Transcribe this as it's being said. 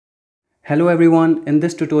Hello everyone, in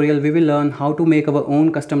this tutorial we will learn how to make our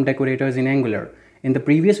own custom decorators in Angular. In the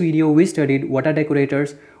previous video we studied what are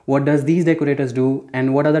decorators, what does these decorators do,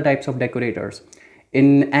 and what are the types of decorators.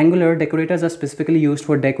 In Angular, decorators are specifically used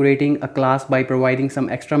for decorating a class by providing some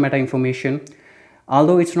extra meta information.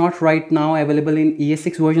 Although it's not right now available in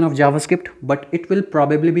ES6 version of JavaScript, but it will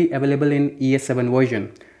probably be available in ES7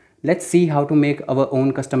 version. Let's see how to make our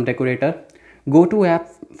own custom decorator. Go to app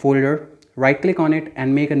folder, right click on it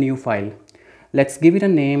and make a new file. Let's give it a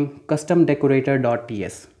name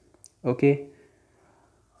customdecorator.ts. Okay.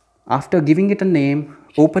 After giving it a name,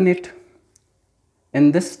 open it.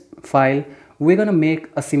 In this file, we're going to make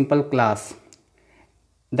a simple class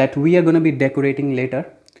that we are going to be decorating later.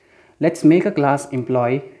 Let's make a class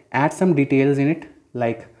employee, add some details in it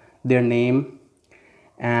like their name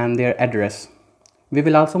and their address. We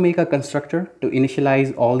will also make a constructor to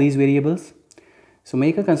initialize all these variables. So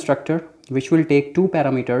make a constructor which will take two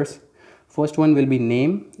parameters. First one will be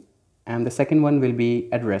name and the second one will be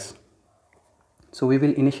address. So we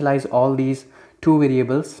will initialize all these two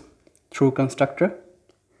variables through constructor.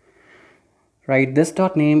 Right, this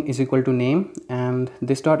dot name is equal to name and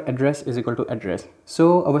this dot address is equal to address.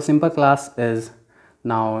 So our simple class is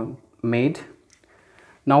now made.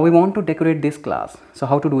 Now we want to decorate this class. So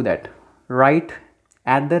how to do that? Write @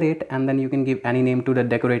 and then you can give any name to the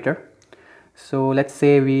decorator. So let's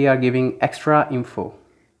say we are giving extra info.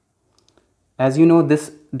 As you know,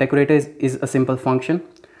 this decorator is a simple function.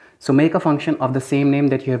 So make a function of the same name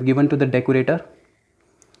that you have given to the decorator.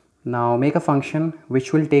 Now make a function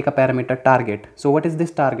which will take a parameter target. So what is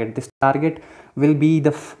this target? This target will be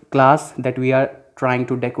the class that we are trying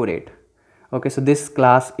to decorate. Okay, so this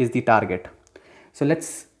class is the target. So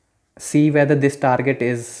let's see whether this target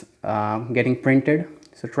is getting printed.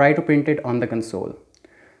 So try to print it on the console.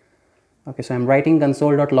 Okay, so I'm writing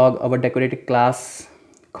console.log our decorated class,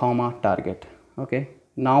 comma target. Okay,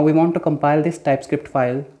 now we want to compile this TypeScript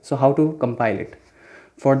file. So how to compile it?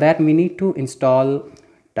 For that we need to install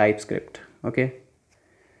TypeScript. Okay,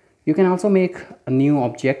 you can also make a new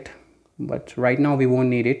object, but right now we won't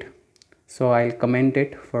need it. So I'll comment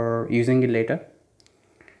it for using it later.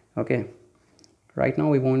 Okay, right now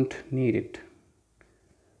we won't need it.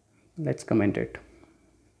 Let's comment it.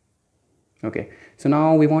 Okay, so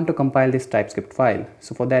now we want to compile this TypeScript file.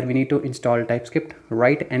 So for that we need to install TypeScript.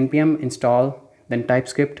 Write npm install, then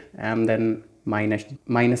TypeScript, and then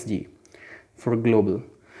minus g for global.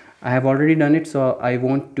 I have already done it, so I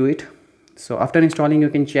won't do it. So after installing, you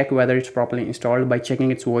can check whether it's properly installed by checking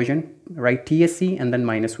its version. Write tsc and then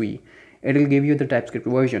 -v. It will give you the TypeScript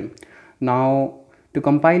version. Now to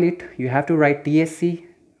compile it, you have to write tsc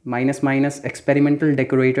 -- experimental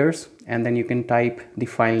decorators, and then you can type the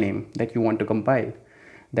file name that you want to compile.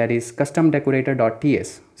 That is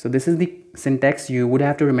customdecorator.ts. So this is the syntax you would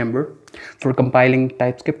have to remember for compiling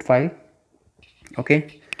TypeScript file.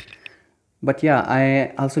 Okay. But yeah,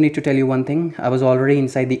 I also need to tell you one thing. I was already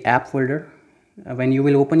inside the app folder. When you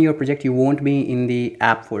will open your project, you won't be in the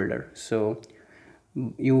app folder. So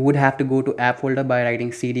you would have to go to app folder by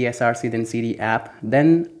writing cd src then cd app.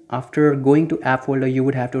 Then after going to app folder, you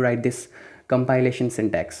would have to write this compilation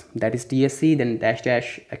syntax. That is tsc then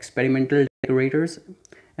 -- experimental decorators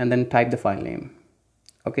and then type the file name.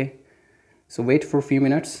 Okay. So wait for a few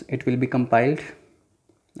minutes. It will be compiled.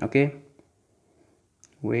 Okay.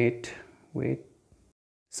 Wait.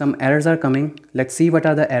 Some errors are coming. Let's see what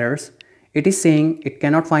are the errors. It is saying it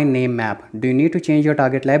cannot find name map. Do you need to change your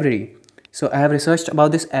target library? So I have researched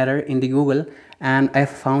about this error in the Google and I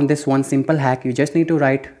found this one simple hack. You just need to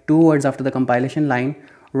write two words after the compilation line,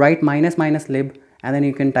 write --lib, and then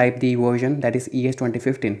you can type the version, that is ES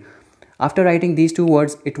 2015. After writing these two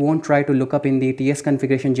words, it won't try to look up in the ts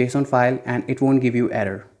configuration JSON file and it won't give you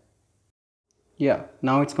error. Yeah,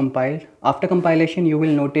 now it's compiled. After compilation, you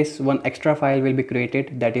will notice one extra file will be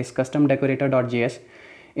created, that is customdecorator.js,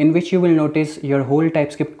 in which you will notice your whole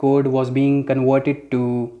TypeScript code was being converted to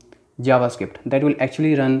JavaScript that will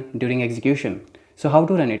actually run during execution. So how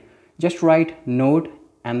to run it? Just write node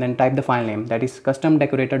and then type the file name, that is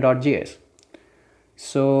customdecorator.js.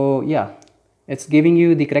 So yeah, it's giving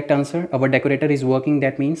you the correct answer. Our decorator is working.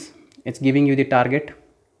 That means it's giving you the target.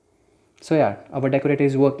 So yeah, our decorator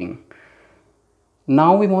is working.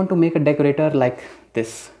 Now we want to make a decorator like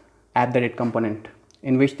this @ component,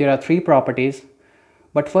 in which there are three properties.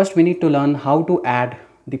 But first we need to learn how to add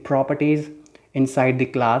the properties inside the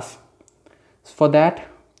class. For that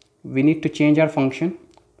we need to change our function.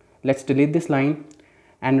 Let's delete this line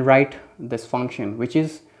and write this function, which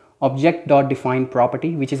is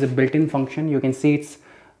object.defineProperty, which is a built-in function. You can see its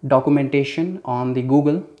documentation on the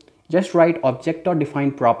Google. Just write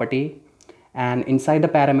object.defineProperty and inside the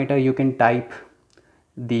parameter you can type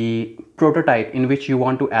the prototype in which you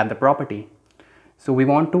want to add the property. So we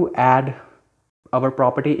want to add our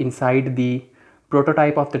property inside the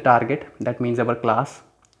prototype of the target, that means our class.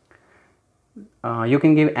 You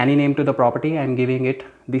can give any name to the property. I'm giving it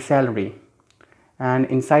the salary, and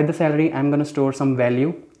inside the salary I'm going to store some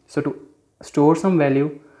value. So to store some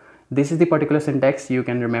value, this is the particular syntax, you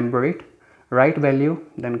can remember it. Write value,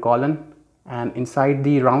 then colon, and inside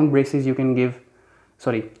the round braces you can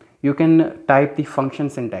type the function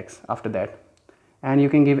syntax after that, and you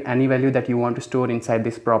can give any value that you want to store inside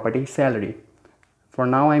this property salary. For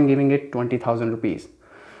now I'm giving it 20,000 rupees.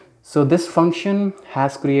 So this function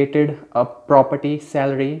has created a property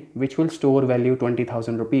salary which will store value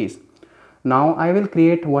 20,000 rupees. Now I will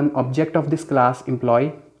create one object of this class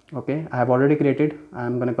employee. Okay, I have already created.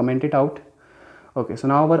 I'm going to comment it out. Okay, so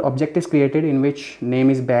now our object is created in which name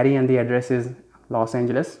is Barry and the address is Los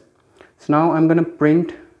Angeles. So now I'm going to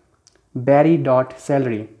print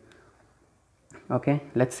Barry.salary. Okay,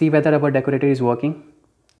 let's see whether our decorator is working.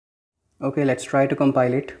 Okay, let's try to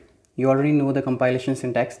compile it. You already know the compilation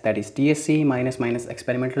syntax, that is tsc --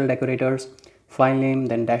 experimental decorators, file name,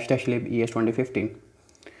 then --lib es2015.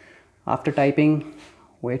 After typing,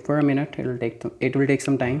 wait for a minute, it will take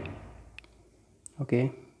some time.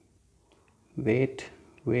 Okay, wait.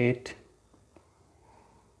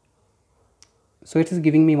 So it is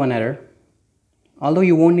giving me one error, although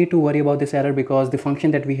you won't need to worry about this error because the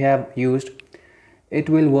function that we have used, it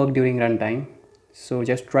will work during runtime. So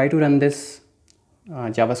just try to run this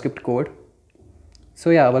JavaScript code. So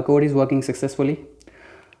yeah, our code is working successfully.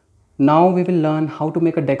 Now we will learn how to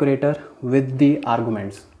make a decorator with the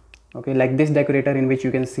arguments. Okay, like this decorator in which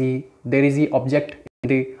you can see there is the object in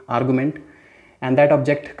the argument, and that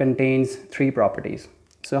object contains 3 properties.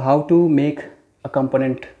 So how to make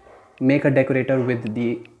a decorator with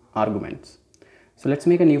the arguments. So let's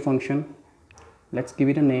make a new function. Let's give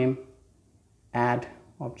it a name, add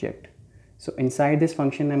object. So inside this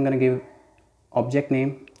function I'm going to give object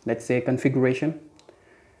name, let's say configuration,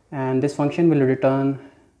 and this function will return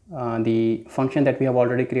the function that we have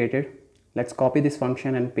already created. Let's copy this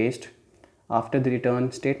function and paste after the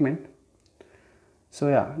return statement. So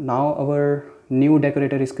yeah, now our new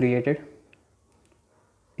decorator is created.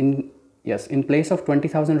 In place of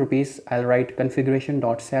 20,000 rupees I'll write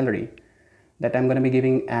configuration.salary, that I'm going to be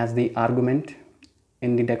giving as the argument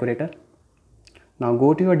in the decorator. Now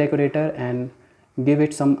go to your decorator and give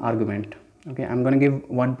it some argument. Okay, I'm going to give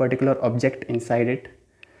one particular object inside it,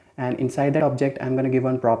 and inside that object I'm going to give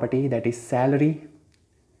one property, that is salary.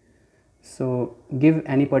 So give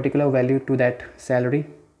any particular value to that salary.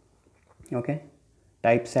 Okay,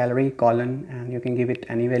 type salary colon, and you can give it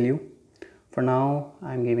any value. For now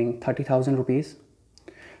I'm giving 30,000 rupees.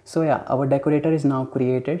 So yeah, our decorator is now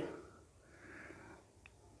created,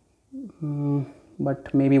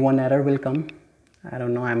 but maybe one error will come. I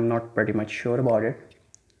don't know, I'm not pretty much sure about it.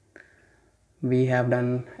 We have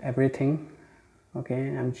done everything.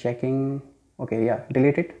 Okay, I'm checking. Okay, yeah,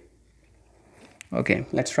 delete it. Okay,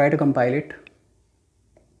 let's try to compile it.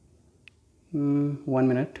 1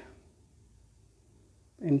 minute.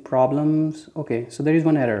 In problems, okay, so there is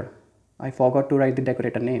one error. I forgot to write the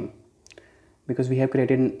decorator name because we have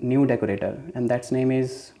created new decorator, and that's name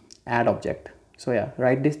is add object. So yeah,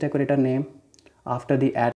 write this decorator name after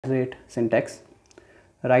the @ syntax.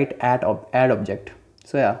 Write add object.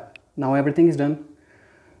 So yeah, now everything is done.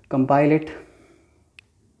 Compile it.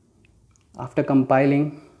 After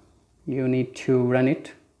compiling, you need to run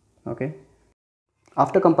it. Okay,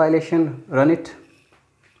 after compilation, run it.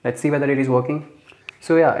 Let's see whether it is working.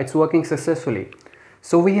 So yeah, it's working successfully.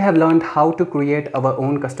 So we have learned how to create our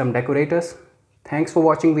own custom decorators. Thanks for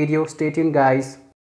watching video. Stay tuned guys.